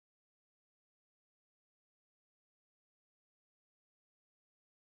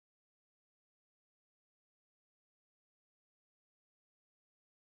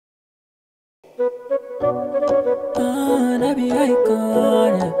That be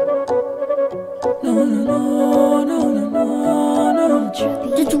icon. No.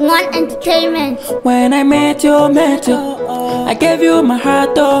 Just one entertainment. When I met you, I gave you my heart,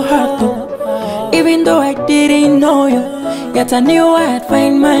 oh. Even though I didn't know you, yet I knew I'd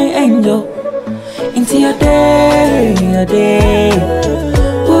find my angel. Into your day,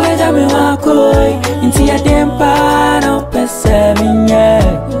 who is a me wakoi? Into your dempa, no peseminya.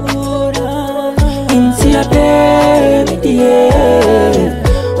 Into your day,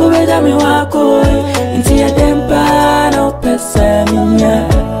 who is a me wakoi? Into your dempa, no peseminya.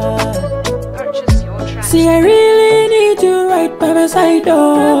 See, I really need you right by my side,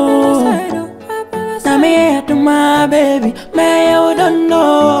 oh. Now me here to my baby, may you don't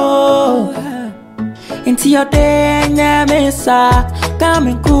know. Into your day, yeah, mesa.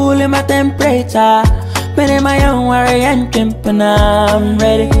 Coming cool in my temperature. But in my own worry and pimpin', I'm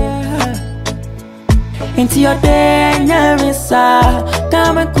ready. Into your day, yeah, mesa.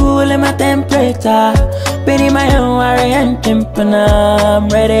 Coming cool in my temperature. But in my own worry and pimpin', I'm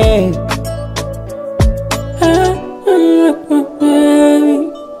ready.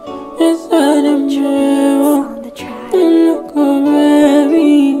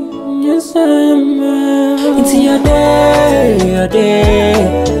 Into your day,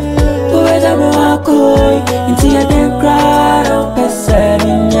 who is a me wakoi? Into your day, cry, don't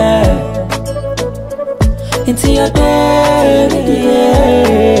peseminya. Into your day,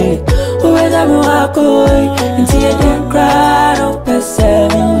 who is a me wakoi? Into your day, cry, don't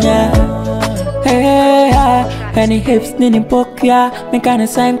peseminya. Hey, any hips, nini pokya, me kinda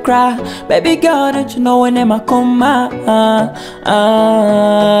sign cry. Baby girl, don't you know when them a come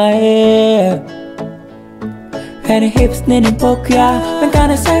yeah. Any hips, nini pokya, me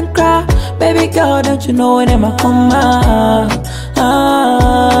kinda sign cry. Baby girl, don't you know when them a come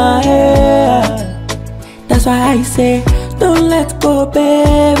yeah. That's why I say, don't let go,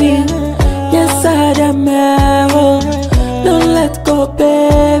 baby. Yes, I am. Don't let go,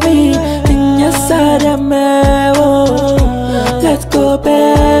 baby. Yes, I am. Let go,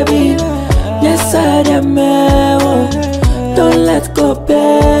 baby. Yes, I am. Don't let go,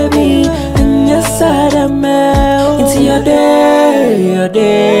 baby. Yes, I am. Into your day,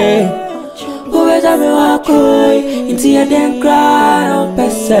 who is a me wakoi? Into your day, cry, don't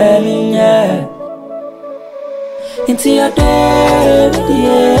peseminya. Into your day,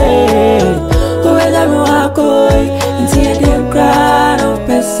 who is a me wakoi? Into your day, cry, don't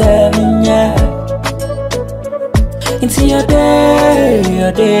peseminya. Into your day,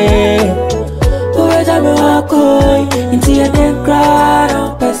 who is a me wakoi? Into your day, cry,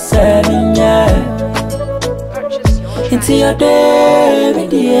 don't peseminya. Into your day,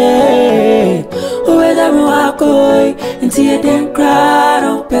 who is a me wakoi? Into your day, cry,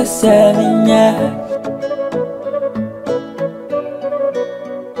 don't peseminya.